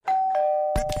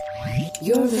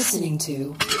You're listening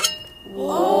to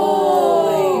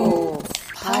Whoa!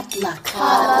 Potluck.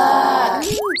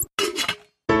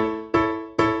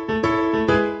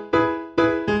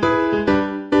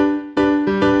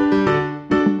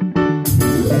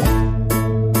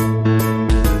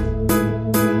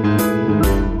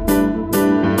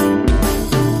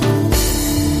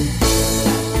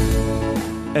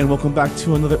 And welcome back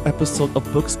to another episode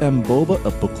of Books and Boba,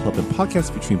 a book club and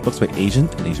podcast featuring books by Asian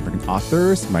and Asian American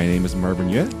authors. My name is Marvin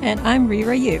Yue. And I'm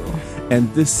Rira Yu.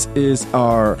 And this is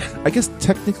our, I guess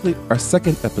technically our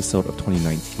second episode of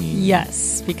 2019.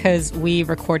 Yes, because we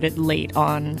recorded late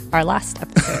on our last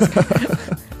episode.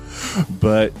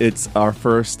 But it's our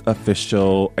first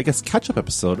official, I guess, catch-up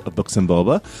episode of Books and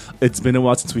Boba. It's been a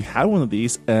while since we had one of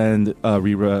these, and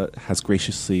Rira has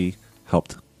graciously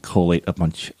helped collate a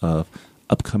bunch of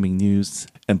upcoming news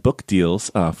and book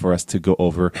deals for us to go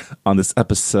over on this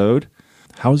episode.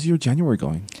 How's your January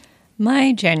going?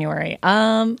 My January,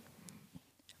 well,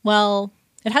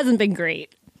 it hasn't been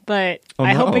great, but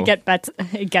I hope it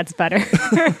gets better.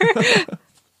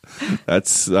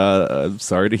 That's I'm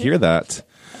sorry to hear that.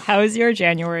 How is your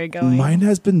January going? Mine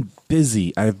has been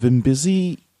busy. I've been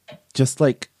busy just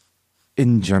like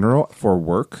in general for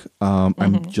work.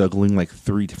 I'm juggling like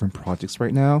 3 different projects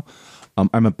right now.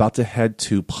 I'm about to head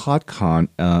to PodCon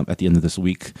at the end of this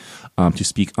week to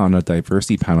speak on a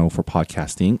diversity panel for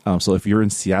podcasting. So if you're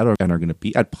in Seattle and are going to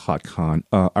be at PodCon,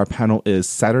 our panel is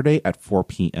Saturday at 4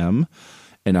 p.m.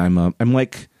 And I'm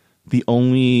like the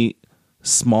only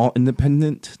small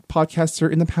independent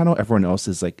podcaster in the panel. Everyone else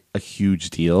is like a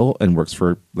huge deal and works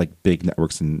for like big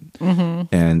networks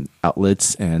and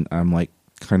outlets. And I'm like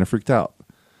kind of freaked out.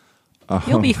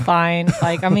 You'll be fine.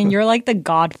 Like, I mean, you're like the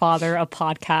godfather of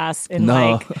podcasts in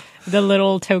like the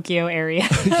little Tokyo area.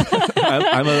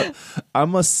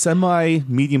 I'm a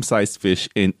semi-medium-sized fish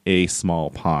in a small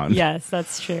pond. Yes,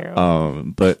 that's true.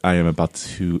 But I am about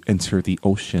to enter the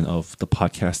ocean of the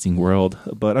podcasting world.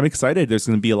 But I'm excited. There's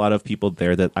going to be a lot of people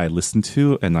there that I listen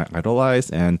to and I idolize,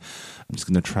 and I'm just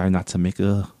going to try not to make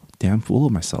a damn fool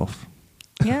of myself.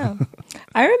 Yeah.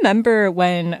 I remember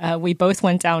when we both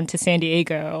went down to San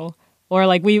Diego. Or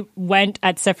like we went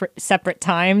at separate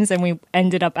times and we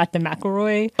ended up at the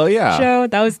McElroy show.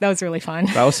 That was really fun.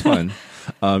 That was fun.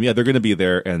 Yeah, they're going to be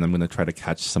there, and I'm going to try to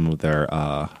catch some of their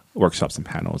workshops and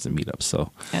panels and meetups. So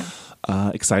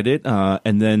excited.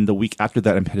 And then the week after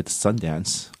that, I'm headed to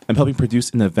Sundance. I'm helping produce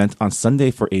an event on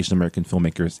Sunday for Asian American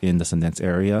filmmakers in the Sundance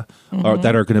area, or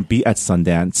that are going to be at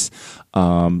Sundance,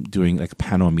 doing like a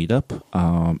panel meetup.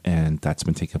 And that's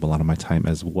been taking up a lot of my time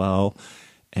as well.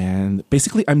 And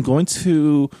basically, I'm going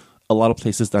to a lot of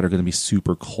places that are going to be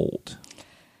super cold.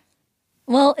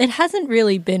 Well, it hasn't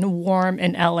really been warm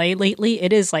in LA lately.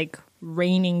 It is like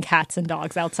raining cats and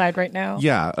dogs outside right now.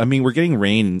 Yeah, I mean, we're getting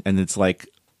rain and it's like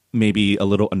maybe a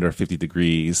little under 50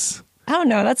 degrees. I don't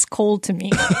know. That's cold to me.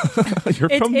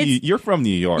 You're from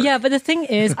New York. Yeah, but the thing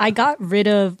is, I got rid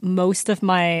of most of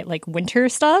my like winter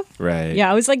stuff. Right.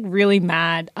 Yeah, I was like really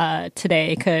mad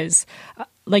today because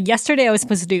like yesterday I was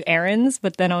supposed to do errands,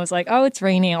 but then I was like, oh, it's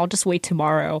raining. I'll just wait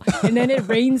tomorrow. And then it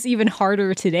rains even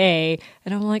harder today.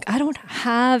 And I'm like, I don't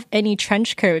have any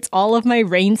trench coats. All of my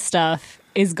rain stuff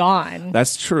is gone.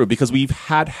 That's true, because we've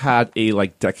had a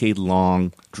like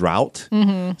decade-long drought.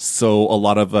 So a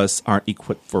lot of us aren't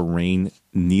equipped for rain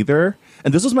neither.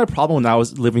 And this was my problem when I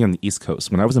was living on the East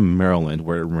Coast. When I was in Maryland,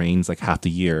 where it rains like half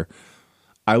the year,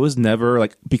 I was never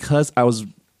like, because I was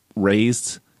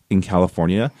raised in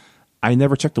California, I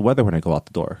never check the weather when I go out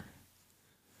the door.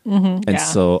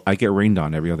 So I get rained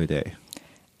on every other day.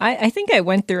 I think I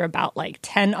went through about like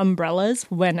 10 umbrellas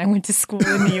when I went to school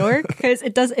in New York, because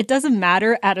it doesn't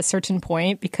matter at a certain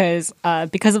point because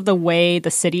of the way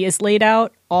the city is laid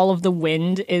out, all of the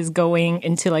wind is going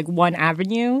into like one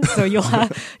avenue. So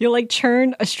you'll like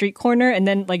turn a street corner and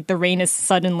then like the rain is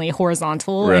suddenly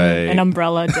horizontal, right, and an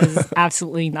umbrella does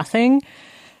absolutely nothing.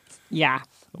 Yeah.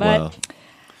 But well,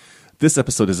 this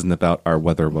episode isn't about our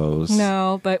weather woes.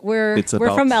 No, but we're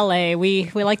from LA.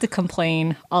 We like to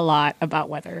complain a lot about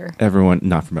weather. Everyone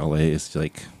not from LA is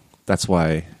like, that's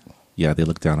why, yeah, they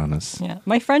look down on us. Yeah,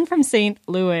 my friend from St.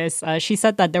 Louis, she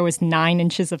said that there was 9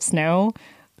 inches of snow.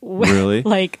 Really?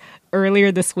 Like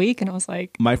earlier this week, and I was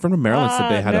like, my friend from Maryland said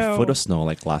they had a foot of snow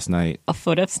like last night. A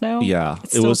foot of snow? Yeah,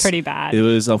 it's still pretty bad. It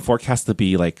was forecast to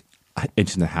be like 1.5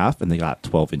 inches, and they got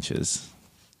 12 inches.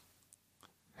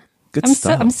 Good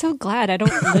stuff. I'm so glad I don't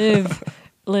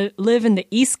live in the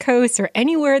East Coast or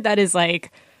anywhere that is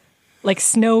like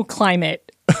snow climate.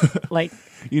 Like,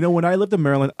 you know, when I lived in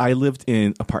Maryland, I lived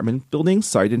in apartment buildings,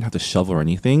 so I didn't have to shovel or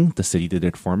anything. The city did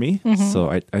it for me,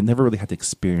 so I never really had to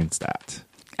experience that.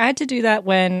 I had to do that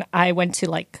when I went to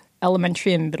like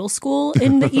elementary and middle school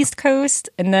in the East Coast,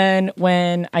 and then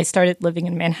when I started living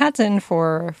in Manhattan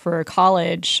for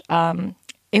college,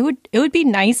 it would be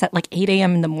nice at like 8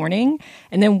 a.m. in the morning,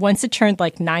 and then once it turned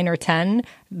like 9 or 10,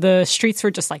 the streets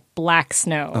were just like black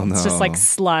snow. Oh, no. It's just like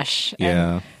slush.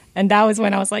 Yeah. And that was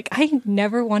when I was like, I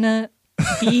never want to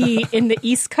be in the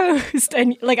East Coast,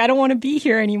 and like I don't want to be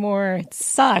here anymore. It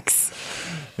sucks.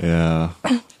 Yeah.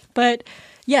 But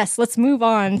yes, let's move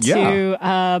on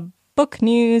to book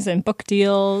news and book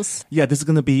deals. Yeah, this is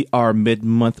going to be our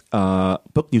mid-month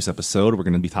book news episode. We're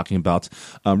going to be talking about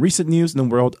recent news in the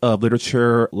world of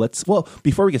literature.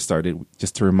 Before we get started,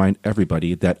 just to remind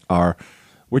everybody that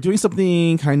we're doing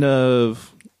something kind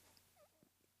of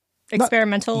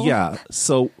experimental.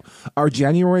 So our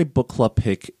January book club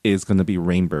pick is going to be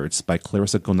Rainbirds by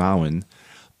Clarissa Gonawan.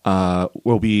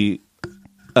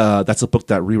 That's a book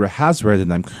that Rira has read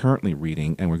and I'm currently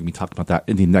reading, and we're going to be talking about that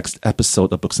in the next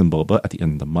episode of Books and Boba at the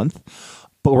end of the month.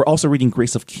 But we're also reading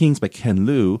Grace of Kings by Ken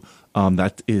Liu.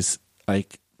 That is,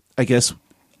 like, I guess,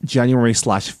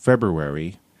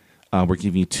 January/February. We're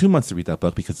giving you 2 months to read that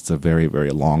book because it's a very,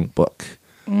 very long book.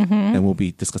 Mm-hmm. And we'll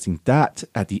be discussing that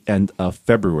at the end of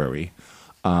February.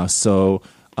 So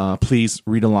please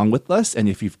read along with us. And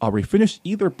if you've already finished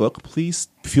either book, please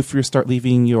feel free to start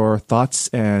leaving your thoughts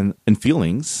and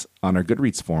feelings on our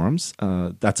Goodreads forums.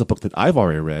 That's a book that I've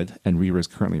already read, and Rira is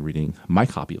currently reading my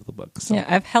copy of the book. So. Yeah,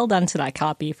 I've held on to that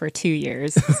copy for 2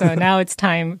 years. So now it's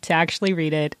time to actually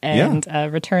read it and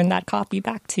return that copy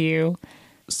back to you.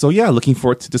 So yeah, looking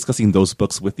forward to discussing those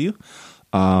books with you.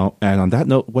 And on that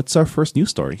note, what's our first news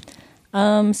story?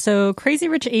 So Crazy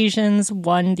Rich Asians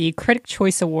won the Critic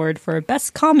Choice Award for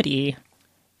Best Comedy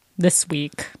this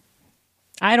week.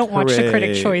 I don't watch the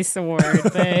Critic Choice Award,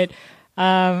 but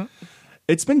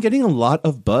it's been getting a lot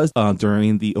of buzz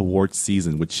during the award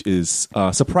season, which is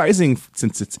surprising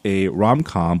since it's a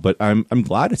rom-com, but I'm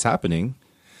glad it's happening.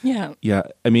 Yeah. Yeah,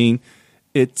 I mean,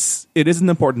 it is an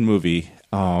important movie,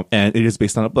 and it is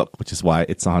based on a book, which is why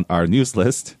it's on our news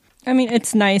list. I mean,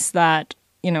 it's nice that,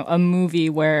 a movie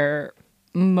where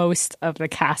most of the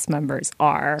cast members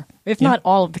are, if not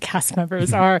all of the cast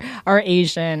members are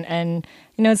Asian. And,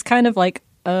 it's kind of like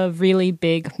a really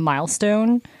big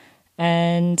milestone.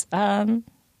 And, and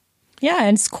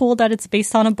it's cool that it's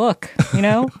based on a book,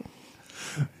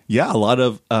 Yeah, a lot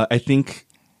of, I think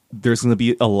there's going to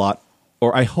be a lot,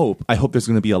 or I hope there's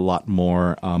going to be a lot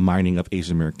more mining of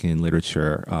Asian American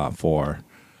literature for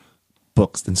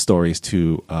books and stories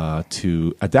to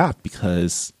adapt,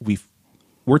 because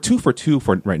we're 2 for 2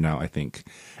 for right now, I think,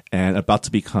 and about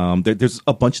to become there's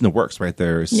a bunch in the works, right?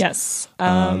 There's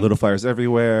Little Fires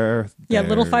Everywhere. Yeah,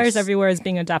 Little Fires Everywhere is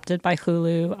being adapted by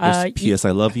Hulu. P.S.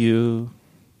 I Love You.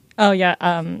 Oh yeah,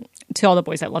 To All the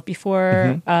Boys I Loved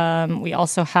Before. Mm-hmm. We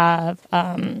also have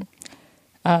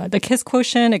The Kiss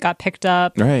Quotient. It got picked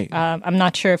up. Right. I'm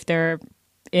not sure if they're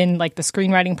in like the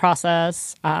screenwriting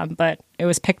process, but it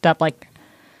was picked up like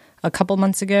a couple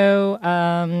months ago.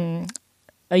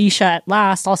 Aisha at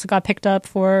Last also got picked up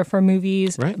for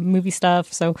movies, movie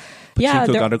stuff. So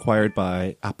Pachinko got acquired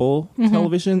by Apple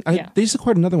Television. They just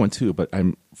acquired another one too, but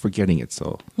I'm forgetting it.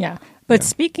 So yeah. But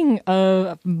speaking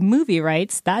of movie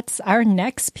rights, that's our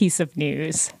next piece of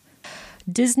news.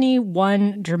 Disney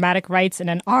won dramatic rights in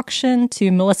an auction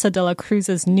to Melissa de la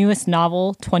Cruz's newest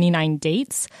novel, 29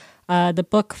 Dates. The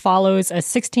book follows a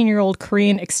 16-year-old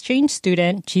Korean exchange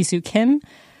student, Jisoo Kim.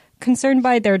 Concerned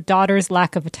by their daughter's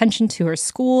lack of attention to her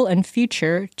school and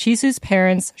future, Jisoo's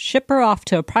parents ship her off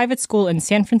to a private school in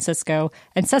San Francisco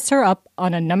and sets her up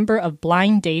on a number of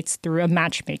blind dates through a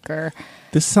matchmaker.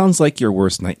 This sounds like your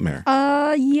worst nightmare.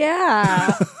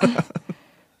 Yeah.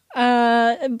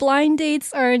 Blind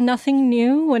dates are nothing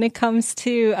new when it comes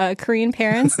to Korean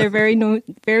parents. They're very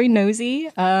nosy.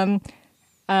 And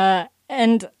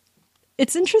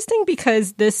it's interesting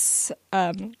because it's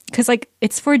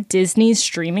for Disney's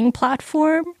streaming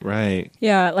platform. Right.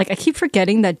 Yeah, like I keep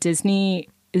forgetting that Disney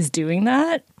is doing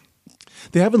that.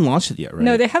 They haven't launched it yet, right?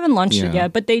 No, they haven't launched it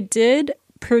yet, but they did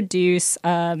produce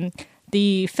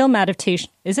the film adaptation.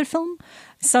 Is it film?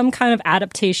 Some kind of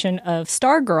adaptation of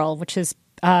Stargirl, which is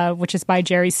by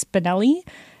Jerry Spinelli.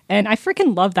 And I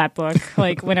freaking love that book,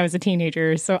 like when I was a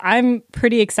teenager. So I'm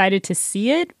pretty excited to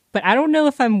see it. But I don't know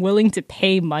if I'm willing to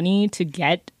pay money to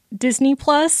get Disney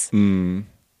Plus. They're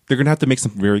going to have to make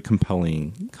some very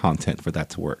compelling content for that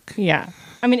to work. Yeah.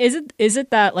 I mean, is it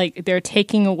that like they're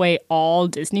taking away all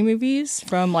Disney movies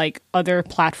from like other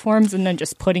platforms and then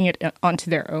just putting it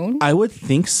onto their own? I would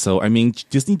think so. I mean,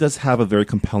 Disney does have a very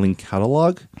compelling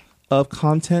catalog of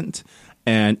content.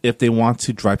 And if they want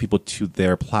to drive people to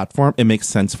their platform, it makes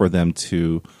sense for them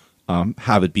to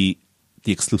have it be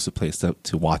the exclusive place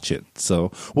to watch it.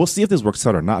 So we'll see if this works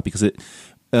out or not, because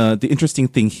the interesting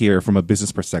thing here from a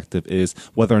business perspective is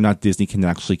whether or not Disney can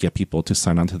actually get people to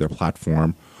sign onto their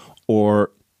platform,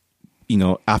 or,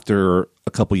 after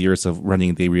a couple years of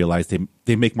running, they realize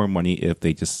they make more money if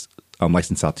they just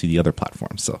license out to the other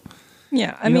platforms. So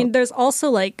yeah, I mean, there's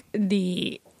also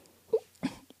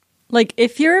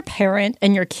if you're a parent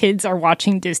and your kids are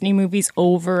watching Disney movies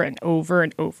over and over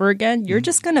and over again, you're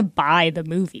just going to buy the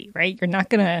movie, right? You're not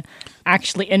going to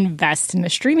actually invest in a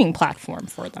streaming platform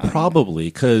for them. Probably,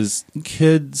 because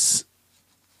kids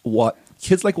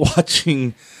like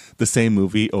watching the same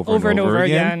movie over and over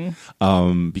again.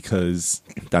 Because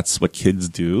that's what kids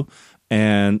do.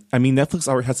 And I mean, Netflix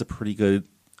already has a pretty good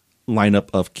lineup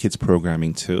of kids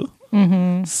programming too.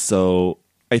 Mm-hmm. So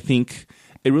I think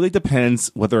it really depends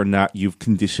whether or not you've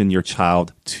conditioned your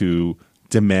child to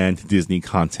demand Disney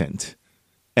content.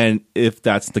 And if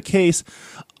that's the case,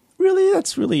 really,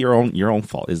 that's really your own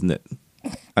fault, isn't it?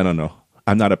 I don't know.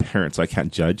 I'm not a parent, so I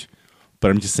can't judge.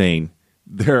 But I'm just saying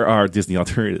there are Disney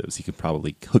alternatives you could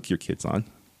probably hook your kids on.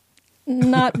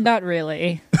 Not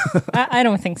really. I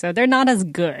don't think so. They're not as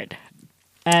good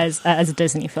as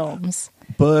Disney films.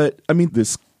 But, I mean,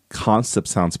 this concept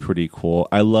sounds pretty cool.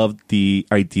 I love the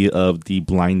idea of the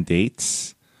blind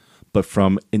dates, but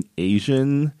from an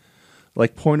Asian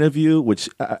point of view, which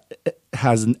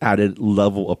has an added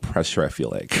level of pressure, I feel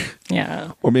like.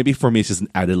 Yeah. Or maybe for me, it's just an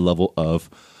added level of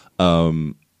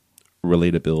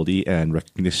relatability and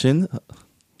recognition.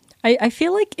 I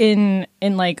feel like in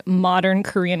modern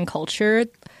Korean culture,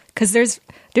 because there's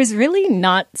really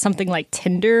not something like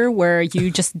Tinder where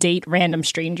you just date random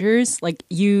strangers. Like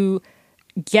you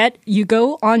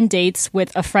go on dates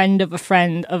with a friend of a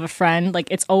friend of a friend. Like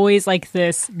it's always like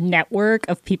this network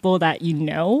of people that you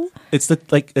know. It's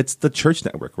the church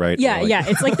network, right? Yeah, yeah.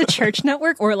 It's like the church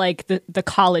network or like the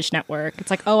college network.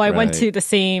 It's like, oh, I went to the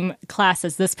same class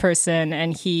as this person,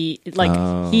 and he's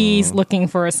looking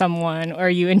for someone. Are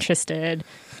you interested?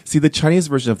 See, the Chinese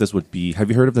version of this would be, have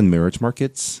you heard of the marriage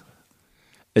markets?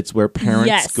 It's where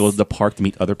parents go to the park to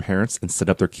meet other parents and set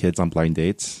up their kids on blind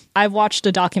dates. I've watched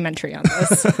a documentary on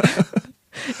this.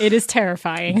 It is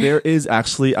terrifying. There is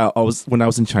actually, when I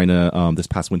was in China this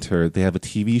past winter, they have a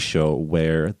TV show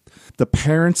where the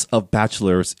parents of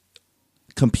bachelors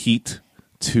compete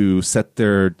to set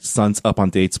their sons up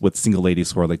on dates with single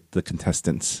ladies who are like the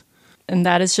contestants. And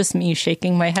that is just me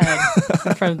shaking my head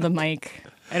in front of the mic.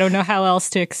 I don't know how else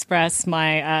to express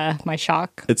my my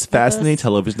shock. It's fascinating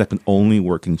television that can only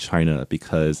work in China,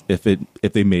 because if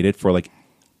they made it for like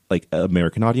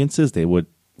American audiences, they would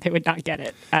not get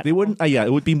it. They wouldn't. Yeah,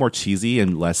 it would be more cheesy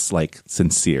and less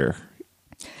sincere.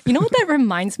 You know what that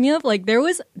reminds me of? Like there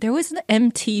was an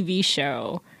MTV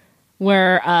show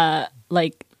where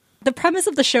the premise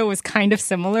of the show was kind of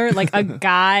similar. Like a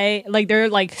guy, there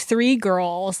are three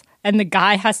girls, and the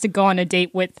guy has to go on a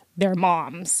date with their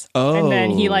moms. Oh. And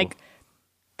then he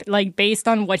based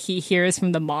on what he hears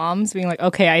from the moms, being like,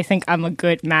 okay, I think I'm a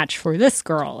good match for this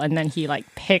girl. And then he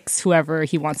picks whoever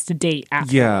he wants to date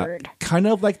afterward. Yeah, kind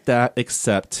of like that,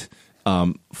 except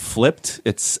flipped.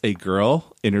 It's a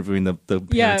girl interviewing the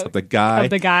parents of the guy. Of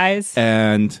the guys.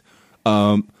 And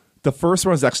the first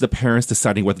one is actually the parents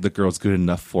deciding whether the girl's good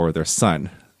enough for their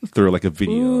son through a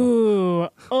video. Ooh.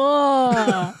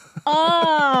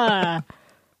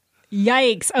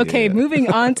 Yikes. Okay, moving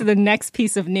on to the next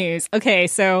piece of news. Okay,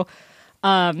 so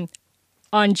on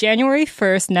January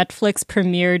 1st, Netflix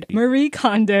premiered Marie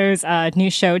Kondo's new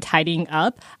show, Tidying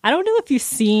Up. I don't know if you've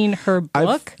seen her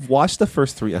book. I've watched the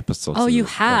first 3 episodes. Oh, you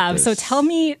have? So tell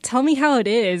me how it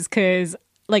is, because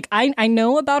I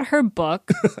know about her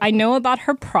book. I know about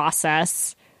her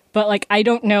process, but I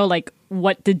don't know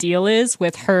what the deal is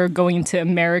with her going to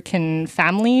American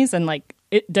families, and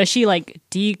does she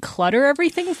declutter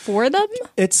everything for them?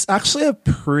 It's actually a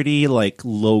pretty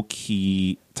low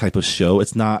key type of show.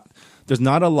 There's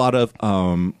not a lot of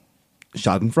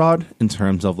schadenfreude in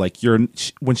terms of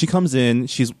when she comes in,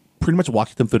 she's pretty much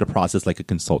walking them through the process like a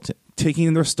consultant,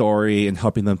 taking their story and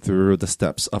helping them through the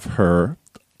steps of her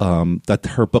that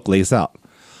her book lays out.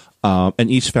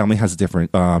 And each family has a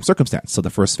different circumstance. So the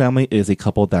first family is a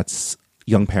couple that's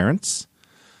young parents,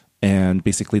 and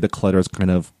basically the clutter is kind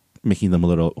of making them a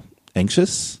little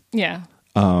anxious. Yeah.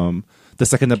 The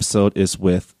second episode is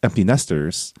with empty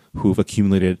nesters who've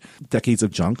accumulated decades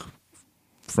of junk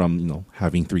from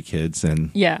having 3 kids and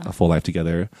a full life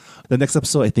together. The next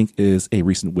episode, I think, is a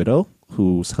recent widow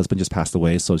whose husband just passed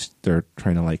away, so they're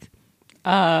trying to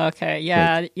okay.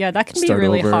 Yeah. That can be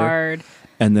really hard.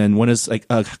 And then one is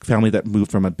a family that moved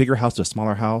from a bigger house to a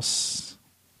smaller house.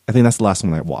 I think that's the last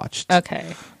one I watched.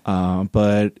 Okay.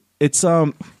 But It's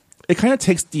it kind of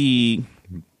takes the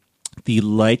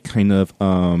light kind of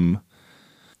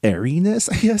airiness,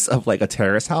 I guess, of like a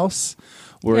terrace house.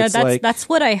 Where Yeah, it's like, that's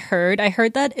what I heard. I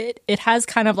heard that it has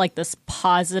kind of like this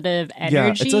positive energy. yeah,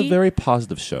 it's a very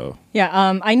positive show.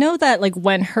 Yeah, I know that like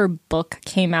when her book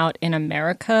came out in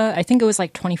America, I think it was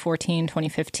like 2014,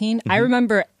 2015, I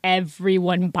remember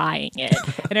everyone buying it.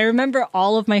 And I remember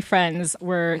all of my friends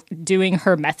were doing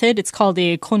her method. It's called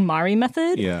the KonMari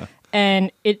method. Yeah.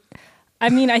 And I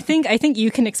mean, I think you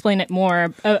can explain it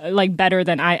more like better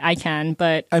than I can,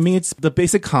 but I mean, it's the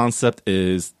basic concept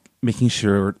is making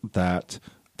sure that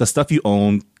the stuff you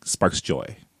own sparks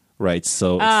joy, right?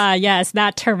 So yes,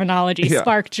 that terminology, Yeah.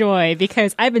 spark joy,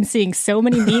 because I've been seeing so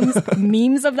many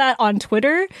memes of that on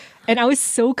Twitter, and I was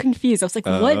so confused. I was like,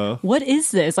 what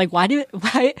is this? Like, why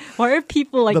are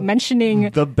people like mentioning?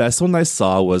 the best one I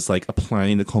saw was like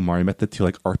applying the KonMari method to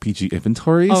like RPG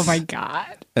inventories. Oh my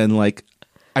god! And like,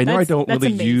 I know I don't That's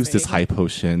really use this amazing. high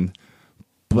potion,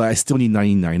 but I still need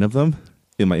 99 of them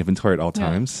in my inventory at all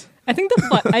times. I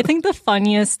think the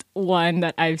funniest one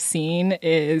that I've seen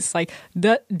is like,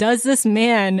 does this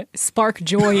man spark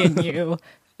joy in you?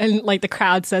 And like the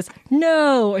crowd says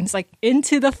no, and it's like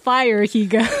into the fire he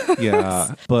goes.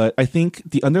 Yeah, but I think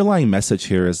the underlying message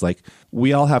here is like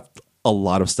we all have a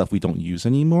lot of stuff we don't use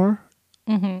anymore,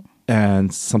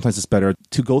 and sometimes it's better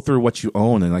to go through what you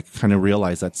own and like kind of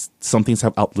realize that some things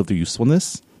have outlived their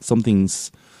usefulness. Some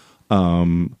things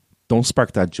don't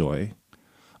spark that joy.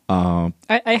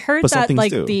 I heard But some that things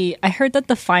like do. I heard that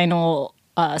the final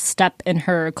step in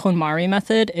her KonMari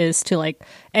method is to like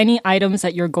any items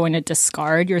that you're going to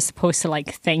discard, you're supposed to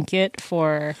like thank it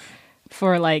for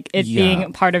like it Yeah.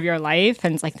 being part of your life,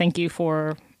 and it's like thank you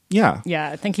for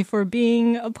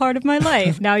being a part of my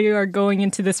life. Now you are going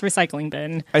into this recycling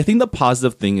bin. I think the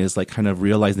positive thing is like kind of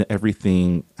realizing that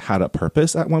everything had a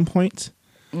purpose at one point.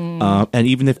 And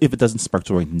even if it doesn't spark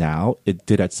joy now, it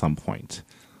did at some point.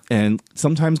 And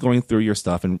sometimes going through your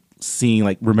stuff and seeing,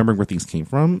 like, remembering where things came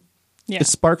from, Yeah. it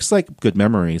sparks, like, good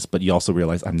memories, but you also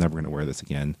realize, I'm never going to wear this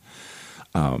again.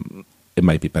 It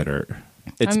might be better.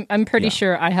 I'm pretty yeah.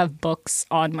 sure I have books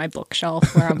on my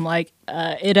bookshelf where I'm like,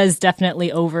 it has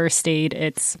definitely overstayed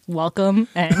its welcome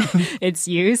and its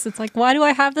use. It's like, why do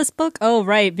I have this book? Oh,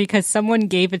 right, because someone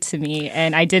gave it to me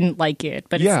and I didn't like it,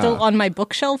 but Yeah. it's still on my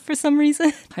bookshelf for some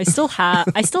reason. I still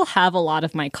have a lot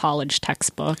of my college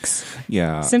textbooks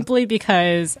Yeah. simply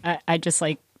because I just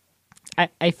like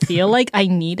I feel like I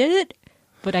need it,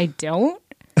 but I don't.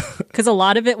 Because a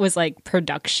lot of it was like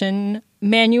production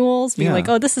manuals being Yeah. like,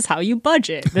 oh, this is how you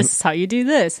budget. This is how you do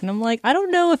this. And I'm like, I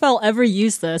don't know if I'll ever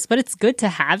use this, but it's good to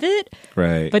have it.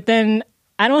 Right. But then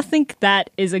I don't think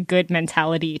that is a good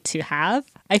mentality to have.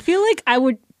 I feel like I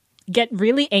would get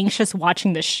really anxious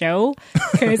watching the show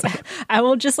because I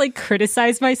will just like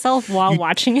criticize myself while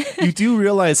watching it. you do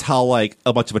realize how, like,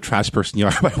 a much of a trash person you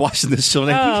are by watching this show.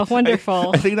 And I Oh, think,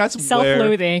 wonderful. I think that's where...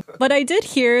 Self-loathing. But I did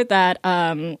hear that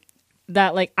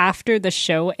that like after the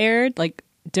show aired, like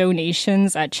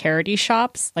donations at charity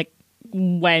shops like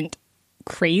went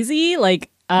crazy. Like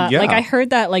Yeah. like I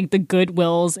heard that like the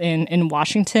Goodwills in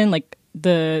Washington, like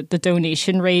the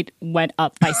donation rate went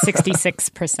up by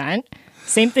 66%.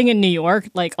 Same thing in New York.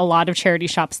 Like a lot of charity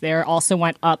shops there also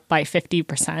went up by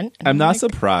 50%. And I'm not like,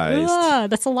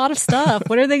 surprised. that's a lot of stuff.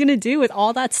 What are they going to do with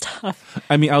all that stuff?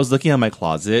 I mean, I was looking at my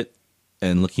closet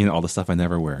and looking at all the stuff I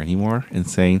never wear anymore and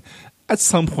saying, at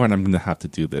some point, I'm going to have to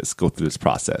do this, go through this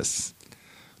process.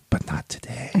 But not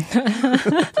today.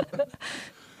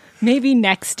 Maybe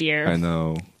next year. I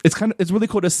know. It's really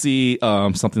cool to see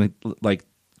something like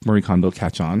Marie Kondo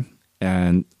catch on.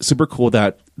 And super cool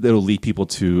that it'll lead people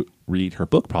to read her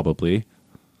book, probably.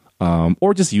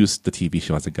 Or just use the TV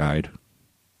show as a guide.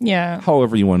 Yeah.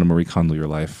 However you want to Marie Kondo your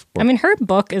life. I mean, her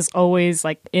book is always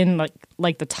like in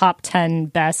like the top 10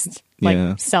 best like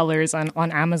Yeah. sellers on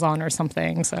Amazon or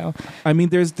something. So I mean,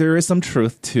 there is some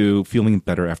truth to feeling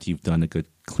better after you've done a good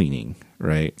cleaning,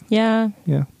 right? yeah.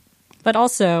 Yeah. But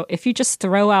also, if you just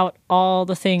throw out all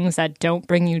the things that don't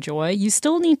bring you joy, you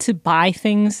still need to buy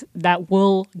things that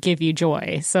will give you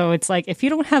joy. So it's like if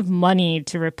you don't have money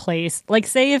to replace, like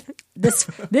say if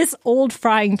this old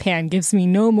frying pan gives me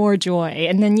no more joy,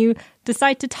 and then you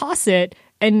decide to toss it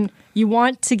and you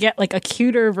want to get like a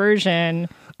cuter version.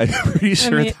 I'm pretty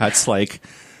sure mean-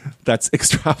 that's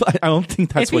extra. I don't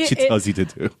think that's If what you- she tells you to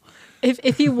do.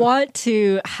 If you want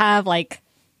to have like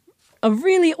a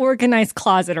really organized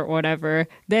closet or whatever,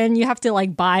 then you have to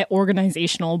like buy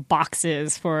organizational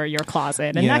boxes for your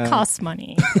closet, and Yeah. that costs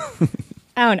money.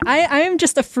 I don't know. I am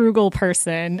just a frugal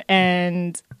person,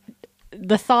 and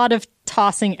the thought of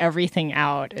tossing everything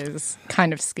out is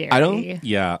kind of scary. I don't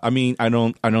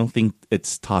think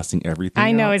it's tossing everything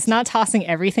I know out. it's not tossing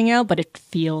everything out, but it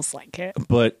feels like it.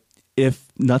 But if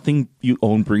nothing you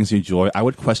own brings you joy, I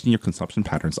would question your consumption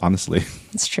patterns, honestly.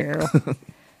 It's true.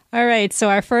 All right, so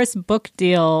our first book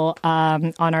deal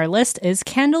on our list is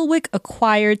Candlewick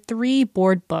acquired 3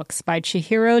 board books by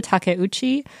Chihiro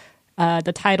Takeuchi.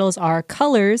 The titles are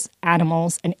Colors,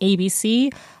 Animals, and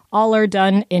ABC. All are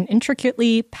done in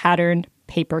intricately patterned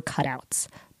paper cutouts.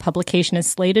 Publication is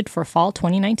slated for fall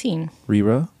 2019.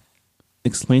 Rira,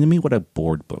 explain to me what a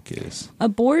board book is. A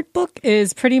board book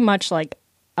is pretty much like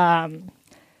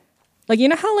you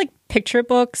know how like picture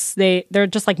books they're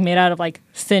just like made out of like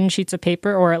thin sheets of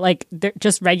paper, or like they're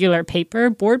just regular paper.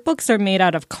 Board books are made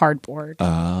out of cardboard.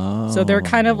 So they're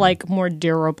kind of like more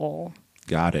durable.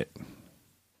 Got it.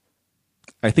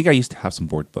 I think I used to have some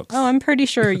board books. Oh, I'm pretty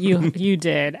sure you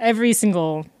did. Every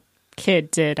single kid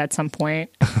did at some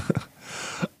point.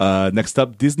 Next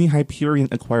up, Disney Hyperion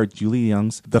acquired Julie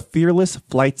Young's The Fearless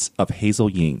Flights of Hazel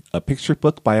Ying, a picture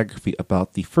book biography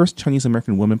about the first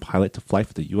Chinese-American woman pilot to fly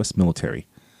for the U.S. military.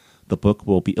 The book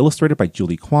will be illustrated by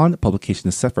Julie Kwan. Publication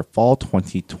is set for fall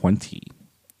 2020.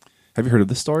 Have you heard of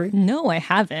this story? No, I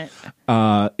haven't.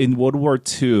 In World War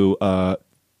II,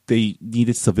 they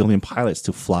needed civilian pilots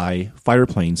to fly fighter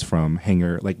planes from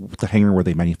the hangar where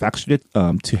they manufactured it,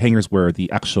 to hangars where the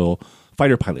actual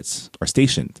fighter pilots are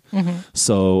stationed.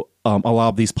 So a lot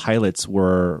of these pilots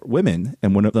were women,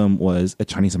 and one of them was a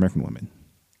Chinese-American woman.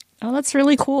 Oh, that's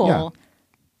really cool. Yeah.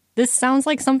 This sounds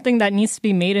like something that needs to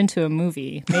be made into a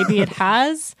movie. Maybe it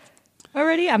has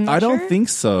already? I'm not sure. I don't think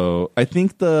so. I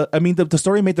think the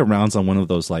story made the rounds on one of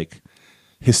those like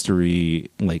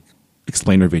history like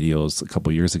explainer videos a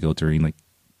couple years ago during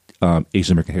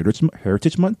Asian American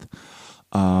Heritage Month.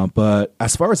 But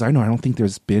as far as I know, I don't think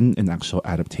there's been an actual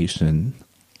adaptation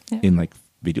in like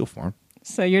video form.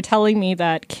 So you're telling me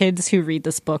that kids who read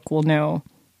this book will know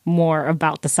more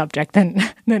about the subject than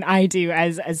I do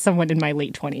as someone in my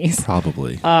late 20s.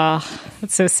 Probably.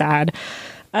 That's so sad.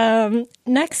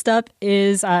 Next up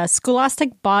is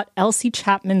Scholastic bought Elsie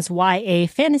Chapman's YA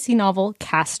fantasy novel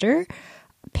Castor.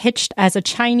 Pitched as a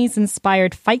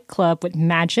Chinese-inspired fight club with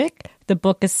magic, the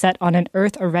book is set on an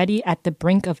Earth already at the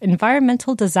brink of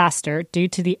environmental disaster due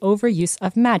to the overuse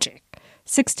of magic.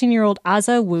 16-year-old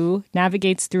Aza Wu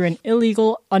navigates through an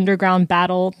illegal underground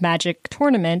battle magic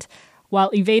tournament while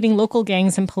evading local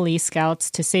gangs and police scouts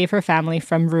to save her family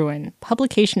from ruin.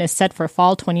 Publication is set for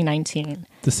fall 2019.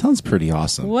 This sounds pretty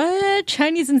awesome. What?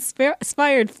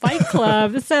 Chinese-inspired fight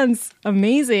club? This sounds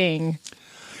amazing.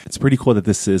 It's pretty cool that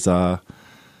this is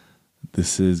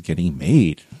getting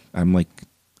made. I'm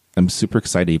super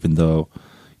excited, even though,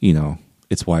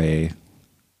 it's YA.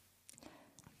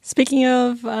 Speaking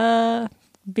of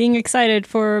being excited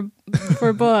for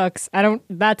books,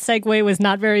 that segue was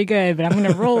not very good, but I'm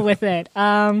going to roll with it.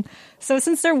 So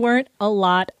since there weren't a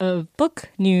lot of book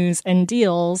news and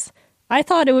deals, I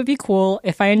thought it would be cool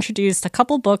if I introduced a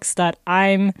couple books that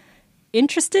I'm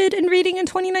interested in reading in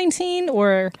 2019,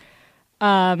 or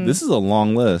this is a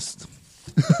long list.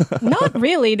 Not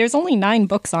really. There's only 9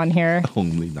 books on here.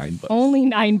 Only 9 books. Only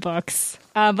 9 books.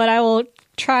 But I will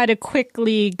try to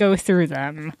quickly go through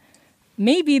them.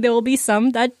 Maybe there will be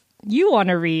some that you want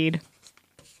to read.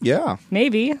 Yeah.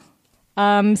 Maybe.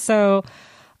 So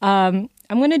I'm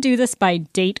going to do this by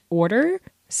date order.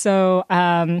 So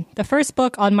the first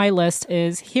book on my list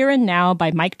is Here and Now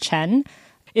by Mike Chen.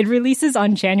 It releases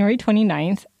on January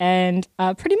 29th, and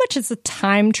pretty much it's a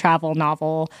time travel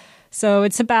novel. So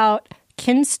it's about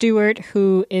Ken Stewart,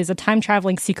 who is a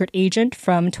time-traveling secret agent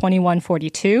from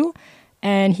 2142,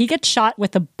 and he gets shot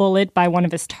with a bullet by one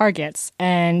of his targets,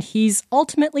 and he's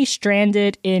ultimately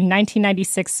stranded in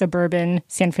 1996 suburban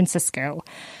San Francisco.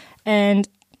 And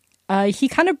he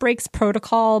kind of breaks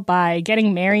protocol by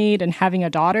getting married and having a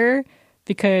daughter,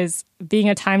 because being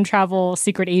a time travel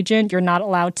secret agent, you're not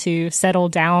allowed to settle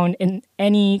down in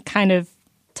any kind of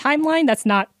timeline that's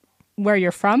not where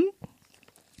you're from.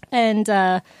 And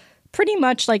pretty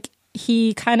much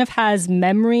he kind of has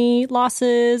memory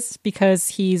losses because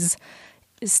he's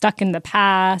stuck in the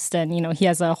past, and he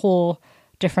has a whole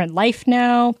different life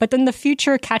now. But then the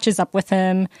future catches up with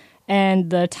him, and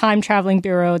the time traveling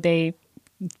bureau, they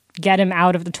get him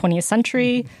out of the 20th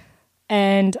century.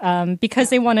 And because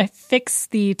they want to fix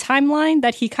the timeline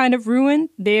that he kind of ruined,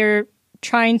 they're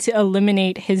trying to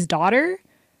eliminate his daughter.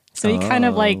 So he kind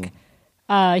of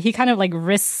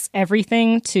risks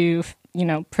everything to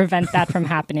prevent that from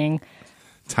happening.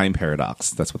 Time paradox.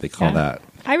 That's what they call that.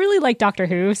 I really like Doctor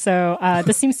Who, so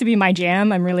this seems to be my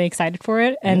jam. I'm really excited for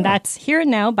it. And that's Here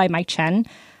and Now by Mike Chen.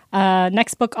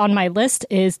 Next book on my list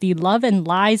is The Love and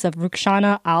Lies of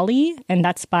Rukhsana Ali, and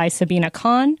that's by Sabina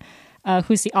Khan,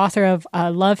 who's the author of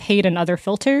Love, Hate, and Other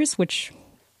Filters, which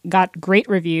got great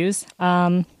reviews.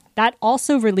 That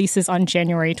also releases on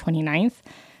January 29th.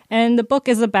 And the book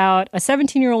is about a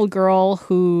 17-year-old girl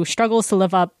who struggles to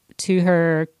live up to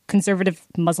her conservative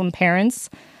Muslim parents.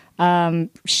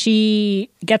 She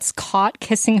gets caught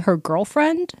kissing her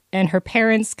girlfriend, and her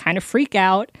parents kind of freak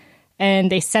out,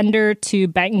 and they send her to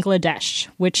Bangladesh,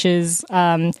 which is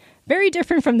very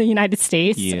different from the United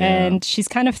States. Yeah. And she's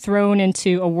kind of thrown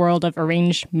into a world of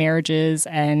arranged marriages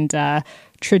and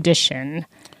tradition.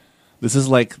 This is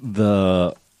like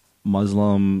the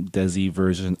Muslim Desi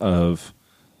version of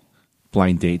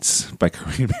Blind Dates by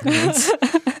Korean parents.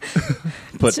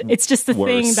 But It's just the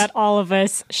thing worse. that all of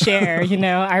us share. You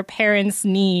know, our parents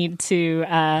need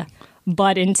to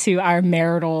butt into our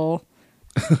marital,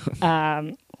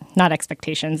 not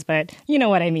expectations, but you know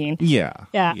what I mean. Yeah.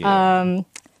 Yeah.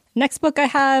 Next book I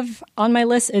have on my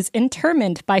list is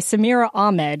Interment by Samira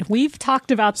Ahmed. We've talked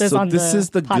about this So on this is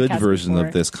the good podcast version before.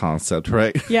 of this concept,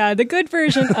 right? Yeah, the good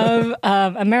version of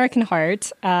American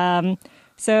Heart.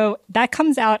 So that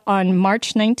comes out on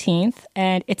March 19th,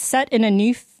 and it's set in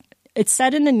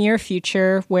the near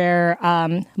future where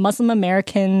Muslim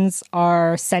Americans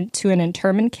are sent to an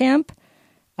internment camp,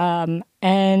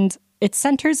 and it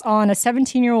centers on a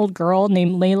 17-year-old girl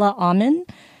named Layla Amin,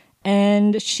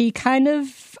 and she kind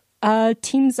of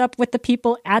teams up with the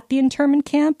people at the internment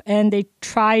camp, and they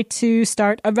try to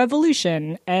start a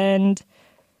revolution and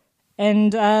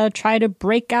try to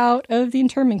break out of the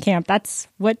internment camp. That's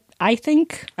what I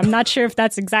think. I'm not sure if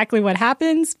that's exactly what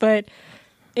happens, but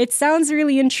it sounds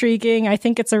really intriguing. I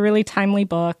think it's a really timely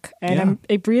book, and I'm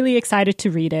really excited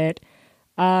to read it.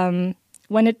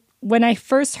 When I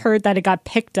first heard that it got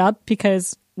picked up,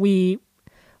 because we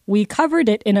covered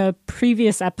it in a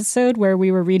previous episode where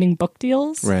we were reading book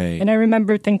deals, Right. and I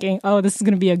remember thinking, "Oh, this is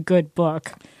going to be a good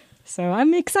book." So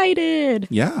I'm excited.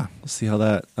 Yeah. We'll see how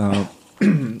that.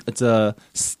 It's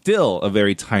still a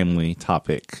very timely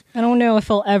topic. I don't know if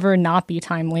it'll ever not be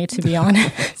timely, to be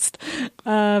honest.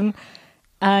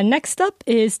 Next up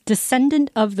is Descendant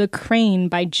of the Crane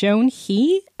by Joan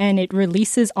He, and it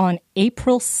releases on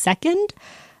April 2nd.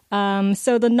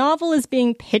 So the novel is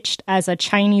being pitched as a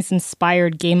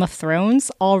Chinese-inspired Game of Thrones,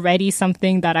 already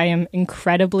something that I am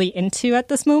incredibly into at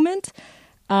this moment.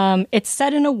 It's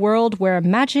set in a world where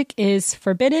magic is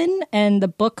forbidden, and the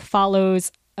book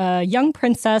follows a young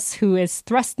princess who is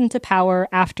thrust into power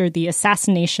after the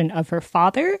assassination of her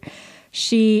father.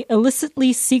 She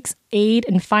illicitly seeks aid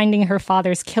in finding her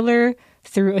father's killer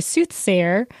through a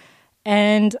soothsayer,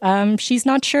 and she's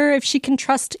not sure if she can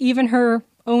trust even her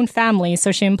own family,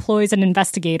 so she employs an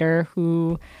investigator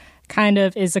who kind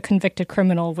of is a convicted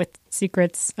criminal with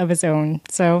secrets of his own.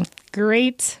 So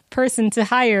great person to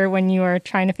hire when you are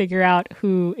trying to figure out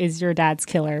who is your dad's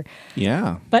killer.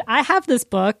 Yeah. But I have this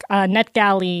book.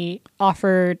 NetGalley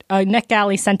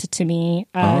sent it to me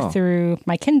through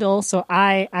my Kindle, so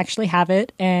I actually have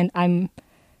it, and I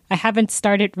haven't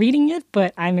started reading it,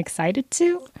 but I'm excited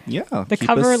to. Yeah. The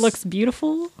cover looks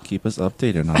beautiful. Keep us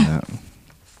updated on that.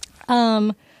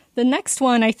 The next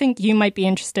one, I think you might be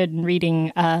interested in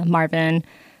reading, Marvin.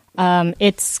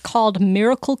 It's called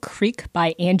Miracle Creek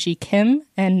by Angie Kim,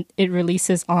 and it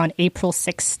releases on April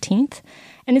 16th.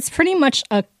 And it's pretty much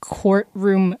a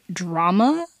courtroom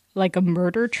drama, like a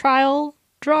murder trial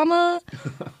drama.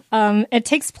 It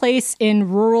takes place in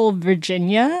rural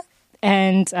Virginia,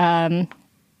 and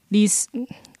this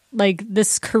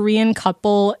Korean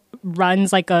couple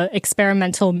runs like a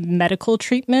experimental medical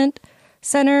treatment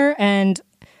center, and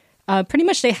pretty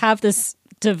much they have this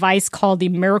device called the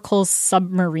Miracle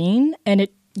Submarine, and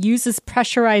it uses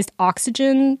pressurized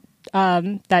oxygen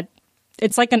that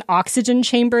it's like an oxygen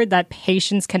chamber that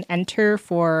patients can enter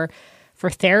for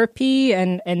therapy,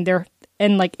 and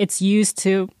it's used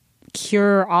to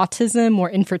cure autism or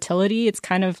infertility. It's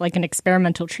kind of like an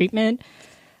experimental treatment,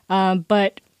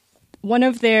 but one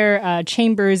of their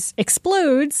chambers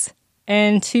explodes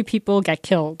and 2 people get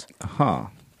killed. Huh.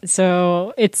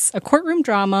 So it's a courtroom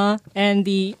drama, and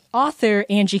the author,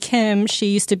 Angie Kim,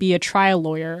 she used to be a trial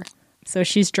lawyer. So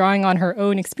she's drawing on her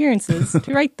own experiences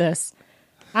to write this.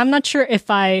 I'm not sure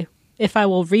if I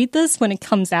will read this when it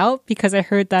comes out, because I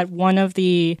heard that one of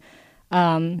the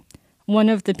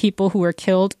people who were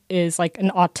killed is like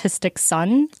an autistic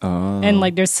son, and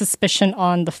like there's suspicion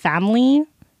on the family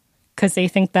because they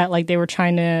think that like they were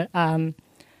trying to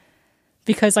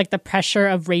because like the pressure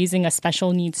of raising a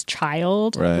special needs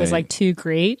child was like too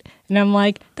great. And I'm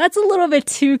like, that's a little bit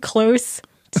too close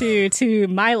to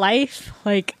my life.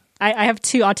 Like I have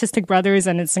two autistic brothers,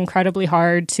 and it's incredibly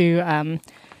hard to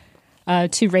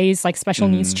raise like special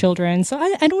needs children. So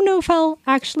I don't know if I'll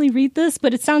actually read this,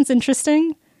 but it sounds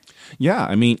interesting. Yeah,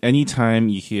 I mean, anytime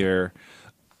you hear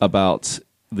about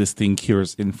this thing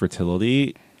cures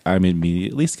infertility, I'm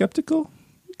immediately skeptical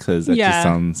because it just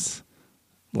sounds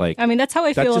like. I mean, that's how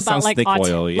I feel just about sounds like snake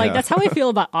oil, yeah. like that's how I feel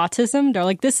about autism. They're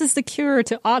like, this is the cure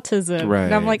to autism, Right.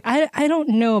 and I'm like, I don't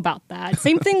know about that.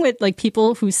 Same thing with like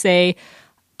people who say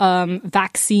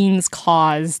vaccines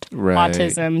caused Right.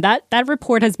 autism. That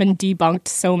report has been debunked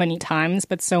so many times,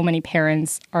 but so many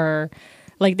parents are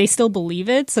like they still believe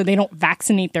it, so they don't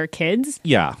vaccinate their kids.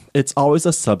 Yeah, it's always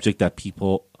a subject that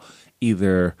people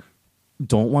either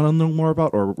don't want to learn more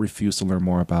about or refuse to learn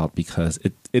more about because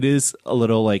it is a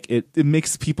little like it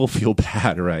makes people feel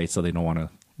bad, right? So they don't want to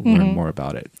learn more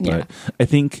about it. Yeah. But I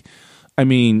think, I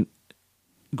mean,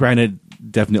 granted,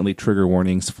 definitely trigger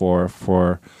warnings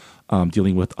for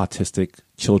dealing with autistic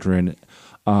children,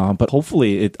 but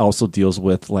hopefully it also deals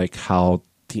with like how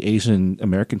the Asian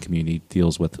American community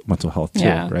deals with mental health too,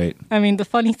 right? I mean, the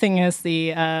funny thing is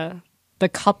the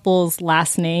couple's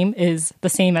last name is the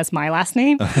same as my last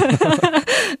name.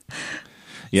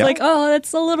 Yeah, Like, oh,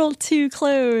 that's a little too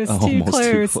close. Too almost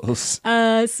close. too close.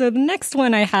 So the next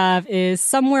one I have is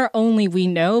Somewhere Only We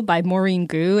Know by Maureen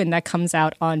Gu, and that comes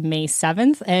out on May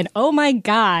 7th. And oh my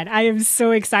God, I am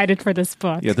so excited for this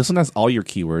book. Yeah, this one has all your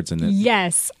keywords in it.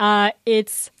 Yes,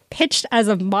 it's pitched as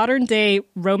a modern-day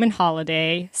Roman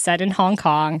holiday set in Hong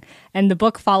Kong, and the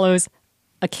book follows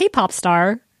a K-pop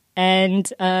star and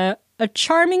a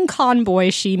charming convoy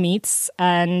she meets,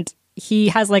 and he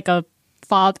has like a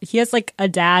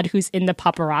dad who's in the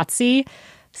paparazzi.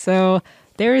 So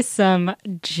there is some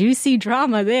juicy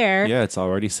drama there. Yeah, it's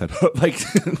already set up. Like,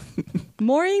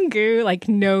 Maureen Gu like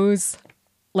knows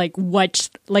like what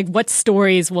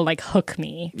stories will like hook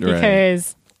me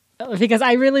because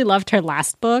I really loved her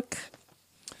last book,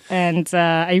 and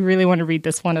I really want to read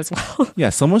this one as well. yeah,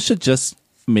 someone should just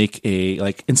make a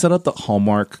like instead of the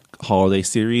Hallmark holiday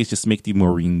series, just make the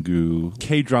Maureen Gu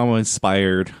K-drama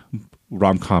inspired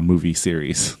rom-com movie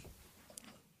series.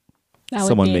 That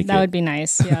Someone make it. would be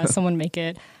nice. Yeah, someone make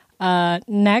it.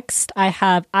 Next, I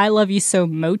have I Love You So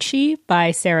Mochi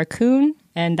by Sarah Kuhn,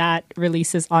 and that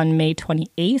releases on May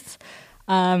 28th.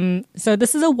 So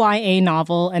this is a YA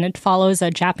novel, and it follows a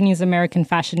Japanese-American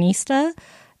fashionista,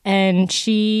 and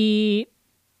she,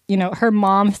 her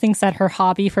mom thinks that her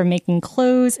hobby for making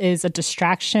clothes is a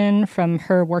distraction from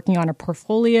her working on a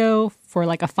portfolio for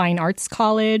like a fine arts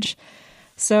college.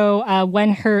 So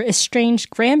when her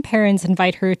estranged grandparents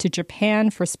invite her to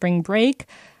Japan for spring break,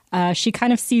 she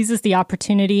kind of seizes the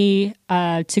opportunity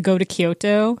to go to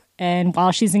Kyoto. And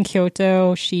while she's in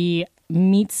Kyoto, she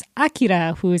meets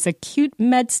Akira, who is a cute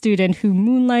med student who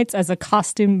moonlights as a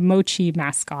costume mochi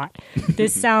mascot.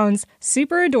 This sounds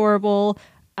super adorable.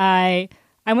 I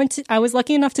was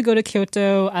lucky enough to go to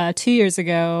Kyoto 2 years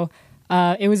ago.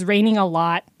 It was raining a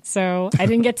lot, so I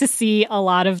didn't get to see a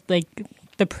lot of like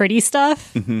the pretty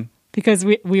stuff because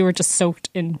we were just soaked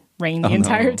in rain the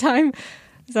entire time.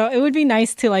 So it would be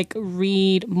nice to like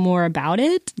read more about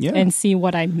it and see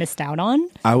what I missed out on.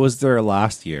 I was there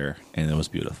last year and it was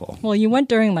beautiful. Well, you went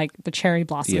during like the cherry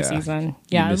blossom season.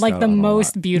 Yeah, missed like out the on a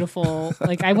most lot. beautiful.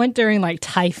 Like I went during like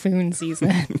typhoon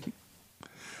season.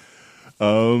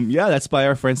 Yeah, that's by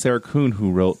our friend Sarah Kuhn,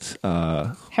 who wrote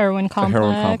Heroin the Complex.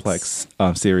 Heroin Complex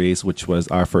series, which was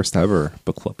our first ever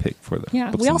book club pick for the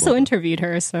Yeah, Books we and also Boba. interviewed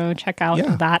her, so check out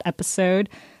Yeah. that episode.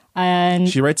 And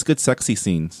She writes good sexy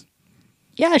scenes.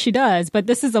 yeah, she does. But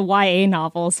this is a YA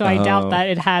novel, so I doubt that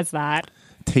it has that.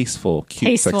 Tasteful,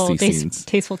 cute, sexy scenes.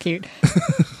 Tasteful, cute.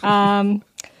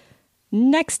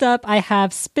 Next up, I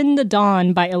have Spin the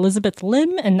Dawn by Elizabeth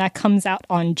Lim, and that comes out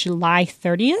on July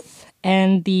 30th.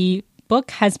 And the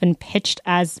book has been pitched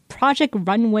as Project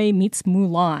Runway meets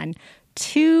Mulan.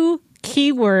 Two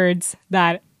keywords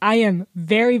that I am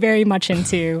very, very much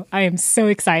into. I am so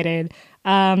excited.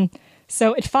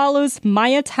 So it follows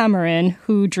Maya Tamarin,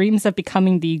 who dreams of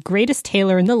becoming the greatest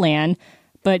tailor in the land.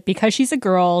 But because she's a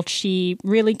girl, she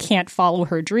really can't follow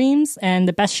her dreams, and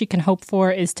the best she can hope for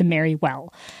is to marry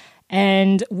well.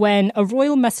 And when a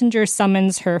royal messenger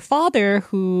summons her father,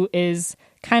 who is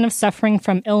kind of suffering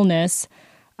from illness,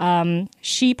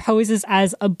 she poses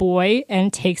as a boy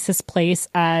and takes his place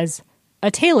as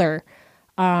a tailor.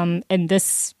 And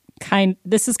this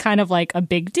is kind of like a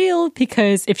big deal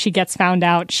because if she gets found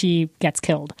out, she gets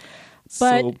killed.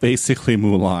 But So basically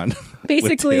Mulan.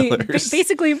 basically with tailors.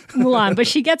 basically Mulan, but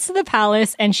she gets to the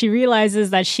palace and she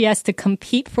realizes that she has to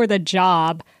compete for the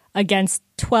job against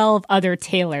 12 other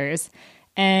tailors.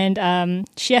 And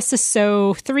she has to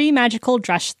sew 3 magical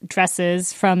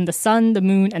dresses from the sun, the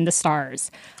moon, and the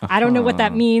stars. I don't know what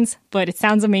that means, but it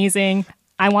sounds amazing.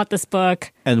 I want this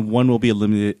book. And one will be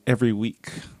eliminated every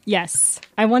week. Yes.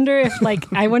 I wonder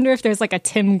if there's like a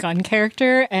Tim Gunn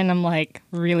character, and I'm like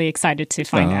really excited to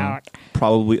find out.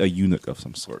 Probably a eunuch of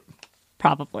some sort.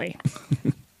 Probably.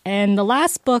 And the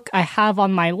last book I have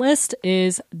on my list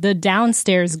is The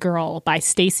Downstairs Girl by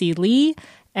Stacey Lee,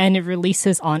 and it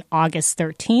releases on August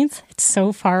 13th. It's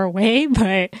so far away,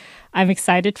 but I'm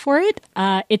excited for it.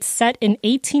 It's set in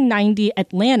 1890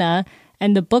 Atlanta,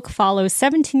 and the book follows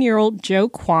 17-year-old Jo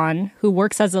Kwan, who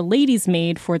works as a lady's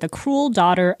maid for the cruel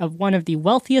daughter of one of the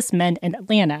wealthiest men in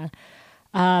Atlanta.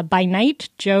 By night,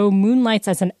 Jo moonlights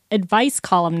as an advice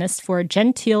columnist for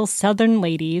genteel Southern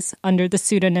ladies under the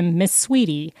pseudonym Miss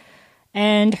Sweetie.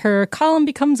 And her column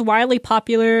becomes widely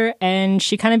popular, and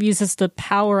she kind of uses the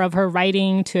power of her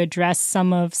writing to address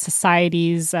some of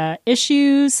society's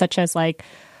issues, such as like,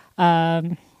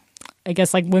 I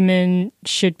guess like women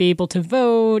should be able to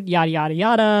vote, yada, yada,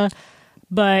 yada.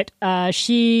 But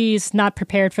she's not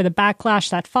prepared for the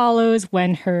backlash that follows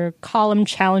when her column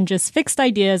challenges fixed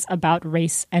ideas about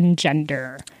race and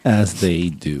gender. As they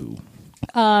do.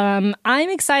 I'm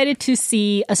excited to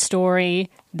see a story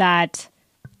that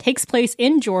takes place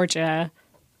in Georgia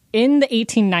in the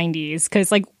 1890s.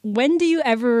 Because, like, when do you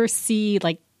ever see,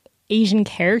 like, Asian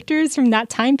characters from that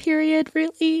time period,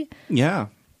 really? Yeah.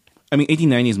 I mean,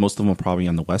 1890s, most of them are probably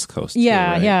on the West Coast. Yeah,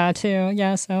 too, right? yeah, too.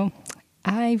 Yeah, so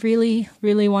I really,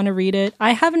 really want to read it.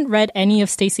 I haven't read any of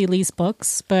Stacey Lee's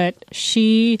books, but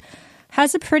she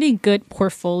has a pretty good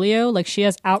portfolio. Like, she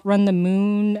has Outrun the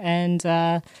Moon and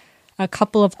a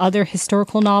couple of other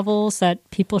historical novels that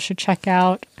people should check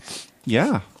out.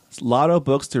 Yeah. It's a lot of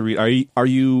books to read. Are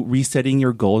you resetting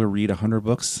your goal to read 100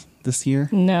 books this year?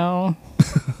 No.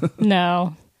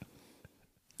 No.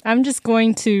 I'm just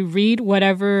going to read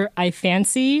whatever I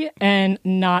fancy and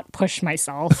not push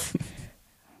myself.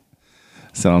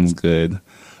 Sounds good.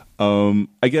 I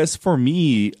guess for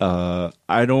me,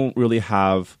 I don't really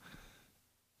have...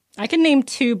 I can name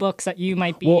 2 books that you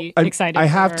might be excited for. I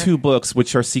have 2 books,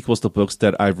 which are sequels to books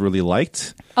that I've really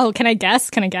liked. Oh, can I guess?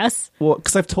 Can I guess? Well,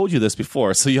 because I've told you this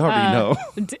before, so you already know.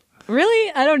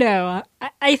 Really? I don't know.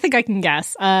 I think I can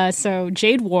guess. So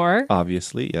Jade War.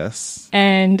 Obviously, yes.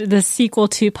 And the sequel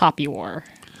to Poppy War.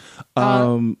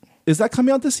 Is that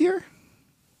coming out this year?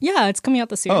 Yeah, it's coming out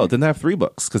this year. Oh, then I have 3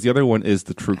 books, because the other one is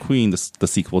The True Queen, the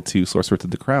sequel to Sorcerer to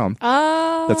the Crown.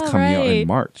 Oh, that's coming out in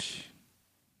March.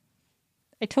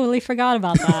 I totally forgot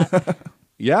about that.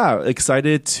 Yeah,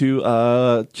 excited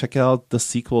to check out the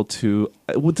sequel to...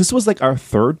 this was like our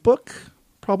 3rd book,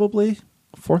 probably.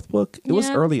 4th book. It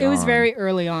was early on. It was very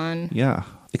early on. Yeah,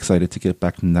 excited to get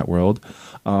back in that world.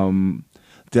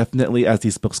 Definitely, as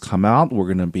these books come out, we're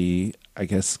going to be, I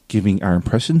guess, giving our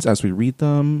impressions as we read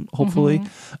them, hopefully.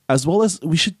 As well as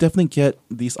we should definitely get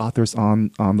these authors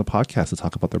on the podcast to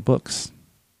talk about their books.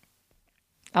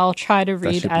 I'll try to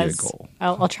read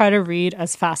I'll try to read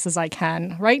as fast as I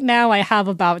can. Right now, I have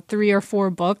about 3 or 4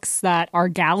 books that are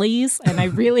galleys, and I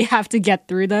really have to get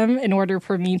through them in order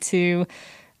for me to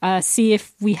see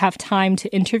if we have time to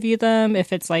interview them,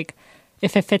 if it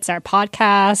fits our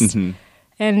podcast.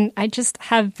 And I just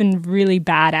have been really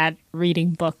bad at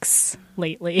reading books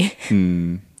lately.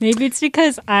 Maybe it's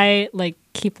because I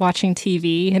keep watching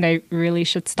TV, and I really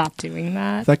should stop doing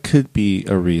that. That could be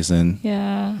a reason.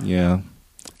 Yeah. Yeah.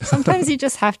 Sometimes you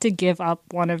just have to give up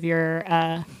one of your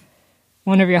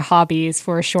hobbies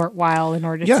for a short while in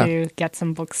order to get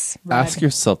some books read. Ask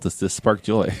yourself, does this spark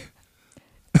joy?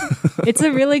 It's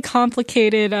a really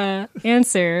complicated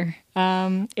answer.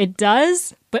 It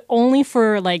does, but only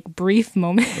for brief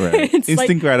moments. Right.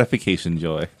 Instant gratification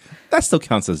joy. That still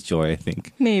counts as joy, I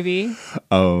think. Maybe.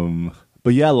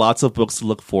 But yeah, lots of books to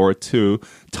look forward to.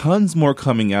 Tons more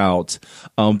coming out.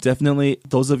 Definitely,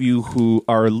 those of you who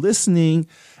are listening,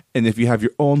 and if you have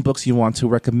your own books you want to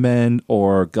recommend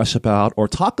or gush about or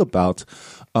talk about,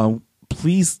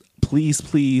 please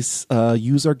use our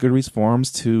Goodreads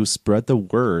forums to spread the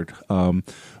word.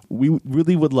 We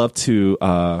really would love to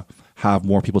have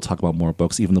more people talk about more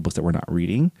books, even the books that we're not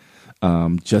reading,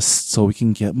 just so we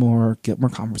can get more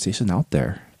conversation out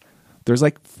there. There's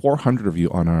 400 of you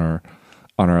on our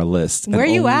list. Where are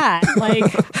you at?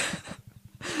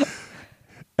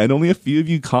 And only a few of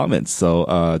you comment.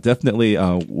 So definitely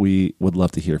we would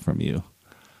love to hear from you.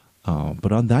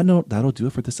 But on that note, that'll do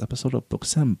it for this episode of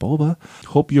Books and Boba.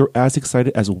 Hope you're as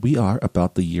excited as we are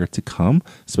about the year to come,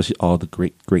 especially all the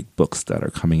great books that are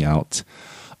coming out.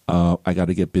 I got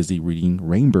to get busy reading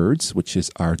Rainbirds, which is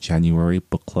our January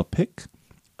book club pick.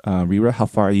 Rira, how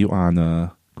far are you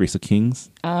on Grace of Kings?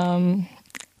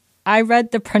 I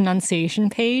read the pronunciation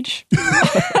page.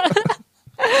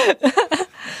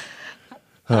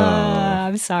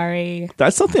 I'm sorry.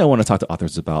 That's something I want to talk to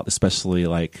authors about, especially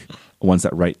like ones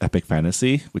that write epic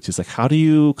fantasy, which is like, how do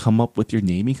you come up with your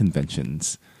naming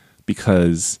conventions?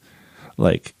 Because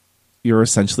like you're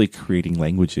essentially creating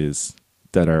languages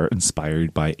that are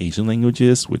inspired by Asian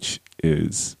languages, which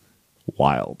is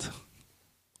wild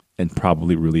and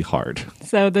probably really hard.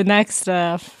 So the next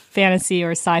fantasy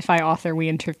or sci-fi author we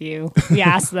interview, we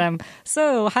ask them,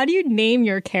 so how do you name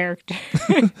your character?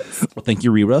 Well, thank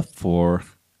you, Rira, for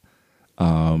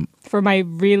my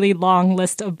really long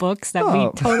list of books that we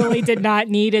totally did not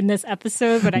need in this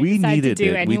episode, but I decided to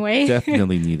do anyway. We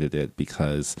definitely needed it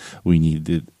because we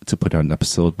needed to put out an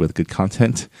episode with good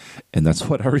content, and that's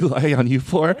what I rely on you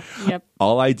for. Yep.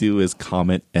 All I do is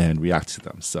comment and react to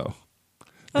them. So,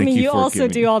 I mean, you also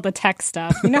do all the tech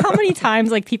stuff. You know how many times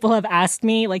like people have asked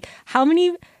me like how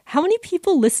many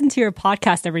people listen to your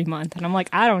podcast every month? And I'm like,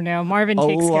 I don't know. Marvin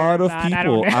takes care of that. A lot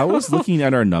of people. I was looking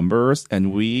at our numbers, and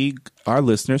our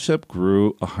listenership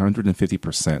grew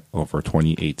 150% over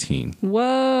 2018.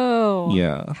 Whoa.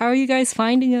 Yeah. How are you guys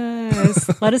finding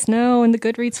us? Let us know in the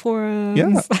Goodreads forums.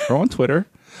 Yeah, or on Twitter.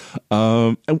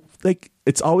 And like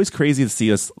it's always crazy to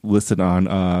see us listed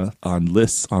on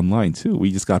lists online too.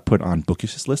 We just got put on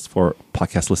Bookish's list for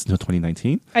podcast listen to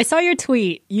 2019. I saw your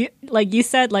tweet. You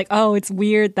said like, oh, it's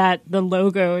weird that the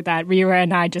logo that Rira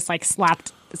and I just like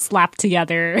slapped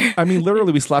together. I mean,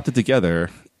 literally, we slapped it together.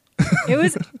 It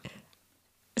was.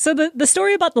 So the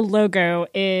story about the logo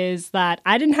is that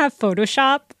I didn't have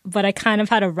Photoshop, but I kind of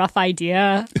had a rough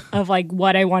idea of like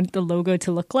what I wanted the logo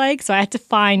to look like. So I had to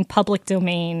find public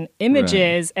domain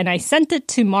images, and I sent it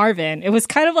to Marvin. It was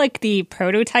kind of like the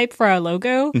prototype for our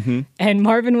logo. And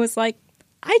Marvin was like,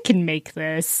 I can make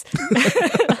this.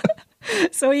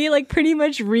 So he like pretty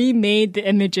much remade the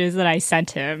images that I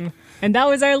sent him. And that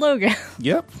was our logo.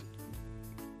 Yep.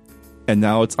 And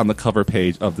now it's on the cover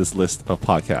page of this list of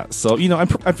podcasts. So, you know, I'm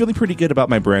feeling pretty good about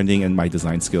my branding and my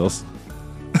design skills.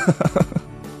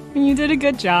 You did a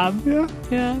good job. Yeah.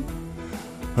 Yeah.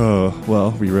 Oh, well,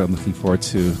 I'm looking forward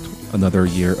to another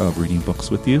year of reading books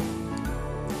with you.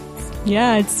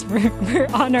 Yeah, we're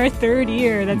on our third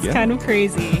year. That's kind of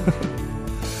crazy.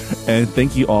 And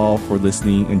thank you all for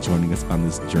listening and joining us on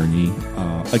this journey.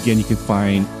 Again, you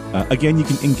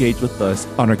can engage with us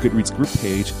on our Goodreads group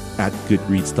page at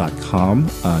goodreads.com.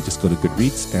 Just go to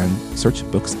Goodreads and search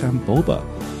Books and Boba.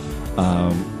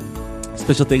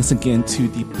 Special thanks again to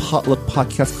the Potluck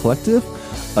Podcast Collective,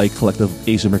 a collective of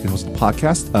Asian American hosted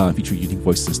podcast featuring unique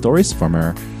voices and stories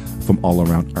from all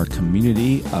around our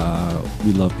community.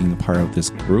 We love being a part of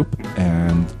this group,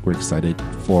 and we're excited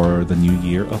for the new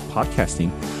year of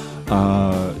podcasting.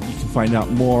 You can find out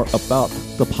more about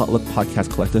the Potluck Podcast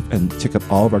Collective and check out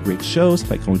all of our great shows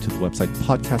by going to the website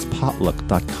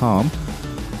podcastpotluck.com.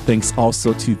 Thanks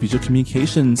also to Visual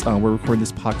Communications. We're recording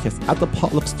this podcast at the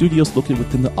Potluck Studios located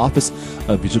within the Office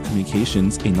of Visual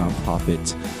Communications, a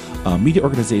nonprofit media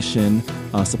organization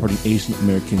supporting Asian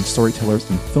American storytellers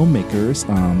and filmmakers.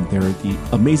 They're the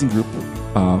amazing group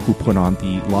who put on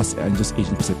the Los Angeles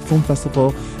Asian Pacific Film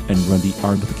Festival and run the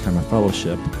Armed with the Camera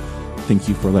Fellowship. Thank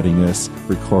you for letting us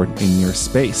record in your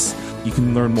space. You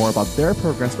can learn more about their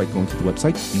programs by going to the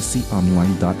website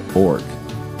vconline.org.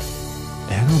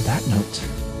 And on that note,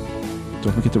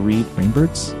 don't forget to read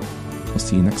Rainbirds. We'll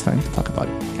see you next time to talk about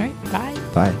it. All right, bye.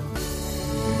 Bye.